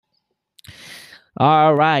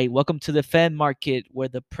All right, welcome to the Fan Market, where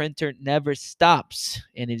the printer never stops,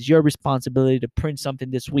 and it's your responsibility to print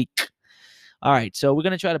something this week. All right, so we're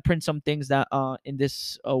gonna try to print some things that in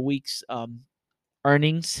this week's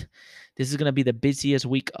earnings. This is gonna be the busiest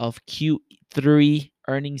week of Q3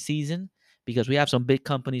 earnings season because we have some big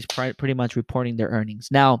companies pretty much reporting their earnings.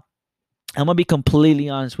 Now, I'm gonna be completely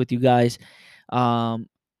honest with you guys. Um,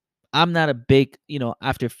 I'm not a big,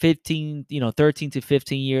 after 15, 13 to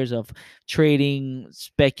 15 years of trading,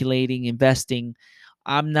 speculating, investing,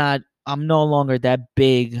 I'm no longer that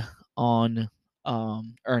big on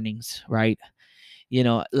earnings, right?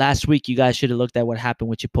 Last week you guys should have looked at what happened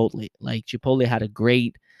with Chipotle. Like Chipotle had a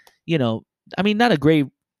great, you know, not a great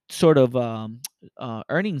sort of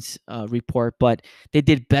earnings report, but they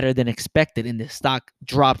did better than expected, and the stock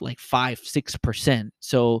dropped like 5-6%.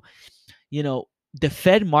 So you know the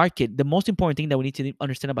Fed market, the most important thing that we need to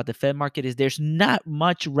understand about the Fed market is there's not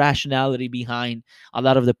much rationality behind a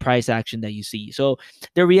lot of the price action that you see. So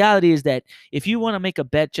the reality is that if you want to make a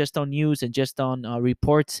bet just on news and just on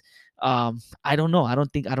reports, I don't know. I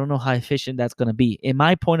don't know how efficient that's going to be. In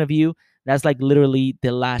my point of view, that's like literally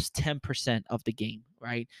the last 10% of the game,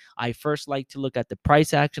 right? I first like to look at the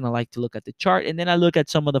price action. I like to look at the chart, and then I look at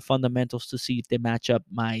some of the fundamentals to see if they match up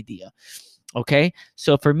my idea. Okay,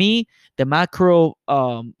 so for me, the macro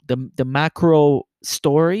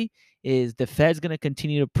story is the Fed's going to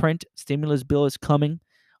continue to print. Stimulus bill is coming.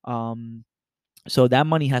 um so that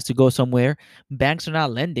money has to go somewhere. Banks are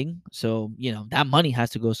not lending, so that money has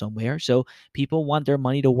to go somewhere. So people want their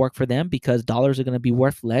money to work for them because dollars are going to be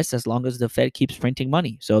worth less as long as the Fed keeps printing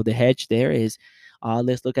money. So the hedge there is,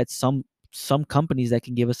 let's look at some companies that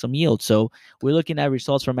can give us some yield. So we're looking at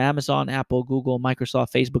results from Amazon, Apple, Google,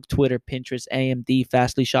 Microsoft, Facebook, Twitter, Pinterest, AMD,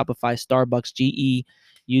 Fastly, Shopify, Starbucks, GE,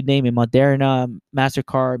 you name it, Moderna,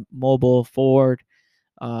 Mastercard, Mobile, Ford,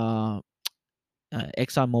 uh,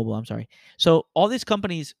 ExxonMobil. I'm sorry. So all these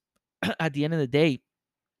companies, at the end of the day,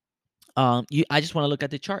 I just want to look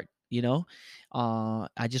at the chart.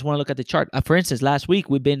 I just want to look at the chart. For instance, last week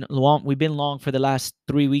we've been long. We've been long for the last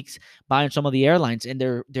 3 weeks buying some of the airlines, and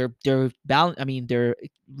their balance. I mean, their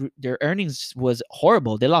earnings was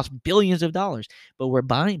horrible. They lost billions of dollars, but we're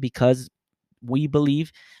buying because we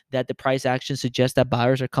believe that the price action suggests that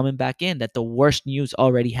buyers are coming back in, that the worst news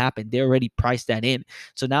already happened. They already priced that in.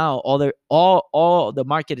 So now all the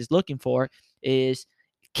market is looking for is,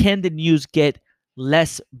 can the news get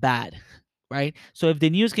less bad, right? So if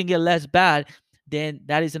the news can get less bad, then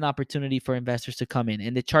that is an opportunity for investors to come in,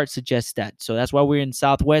 and the chart suggests that. So that's why we're in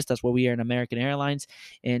Southwest, that's why we are in American Airlines,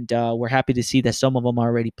 and we're happy to see that some of them are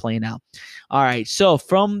already playing out. All right, so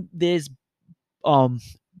from this um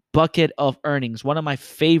bucket of earnings, one of my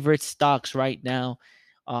favorite stocks right now,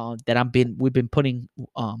 that we've been putting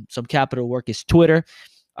some capital work, is Twitter.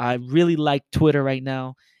 I really like Twitter right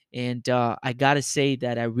now, and I gotta say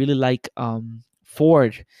that I really like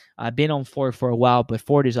Ford. I've been on Ford for a while, but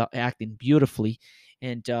Ford is acting beautifully,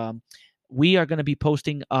 and we are going to be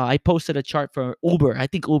posting. I posted a chart for Uber. I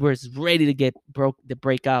think Uber is ready to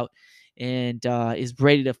break out, and is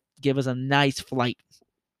ready to give us a nice flight.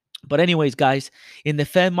 But anyways, guys, in the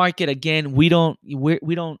Fed market again, we're not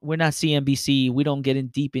CNBC. We don't get in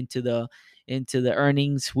deep into the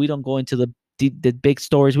earnings. We don't go into the big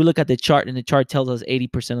stories. We look at the chart, and the chart tells us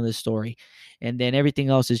 80% of the story, and then everything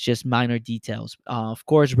else is just minor details. Of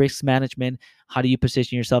course, risk management. How do you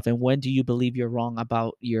position yourself, and when do you believe you're wrong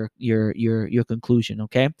about your conclusion?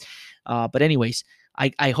 Okay, but anyways,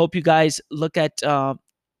 I hope you guys look at.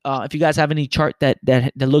 If you guys have any chart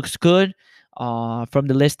that looks good from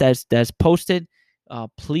the list that's posted,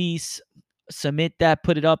 please submit that,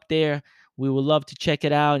 put it up there. We would love to check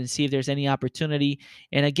it out and see if there's any opportunity.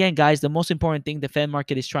 And again, guys, the most important thing the Fed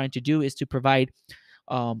market is trying to do is to provide.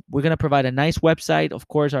 We're going to provide a nice website, of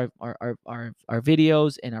course, our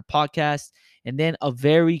videos and our podcasts, and then a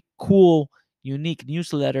very cool, unique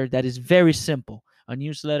newsletter that is very simple. A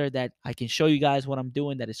newsletter that I can show you guys what I'm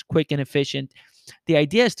doing, that is quick and efficient. The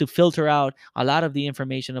idea is to filter out a lot of the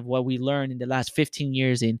information of what we learned in the last 15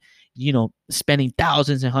 years in, spending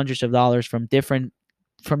thousands and hundreds of dollars from different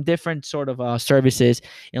sort of services,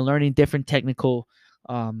 and learning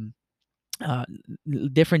um, uh,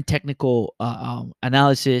 different technical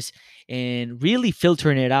analysis, and really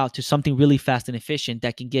filtering it out to something really fast and efficient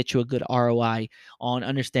that can get you a good ROI on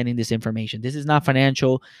understanding this information. This is not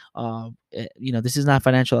financial, this is not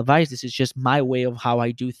financial advice. This is just my way of how I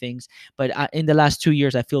do things. But in the last 2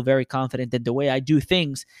 years, I feel very confident that the way I do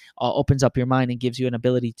things opens up your mind and gives you an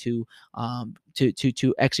ability to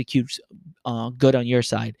execute good on your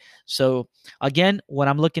side. So again, when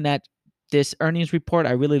I'm looking at this earnings report,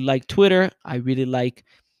 I really like Twitter. I really like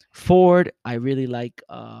Ford, I really like.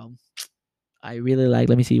 I really like.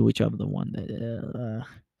 Let me see which of the one that.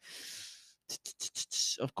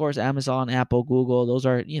 Of course, Amazon, Apple, Google. Those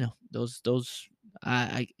are those.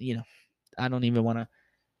 I don't even want to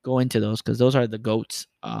go into those because those are the goats.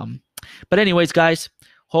 But anyways, guys,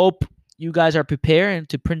 hope you guys are prepared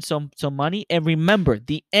to print some money, and remember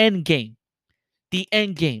the end game. The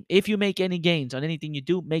end game. If you make any gains on anything you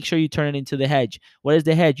do, make sure you turn it into the hedge. What is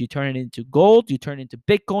the hedge? You turn it into gold, you turn it into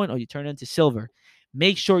Bitcoin, or you turn it into silver.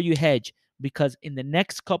 Make sure you hedge because in the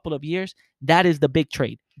next couple of years, that is the big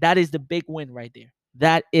trade. That is the big win right there.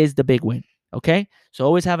 That is the big win. Okay? So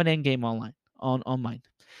always have an end game on mind.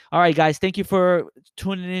 All right, guys. Thank you for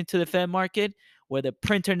tuning into the Fed market where the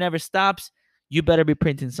printer never stops. You better be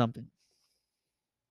printing something.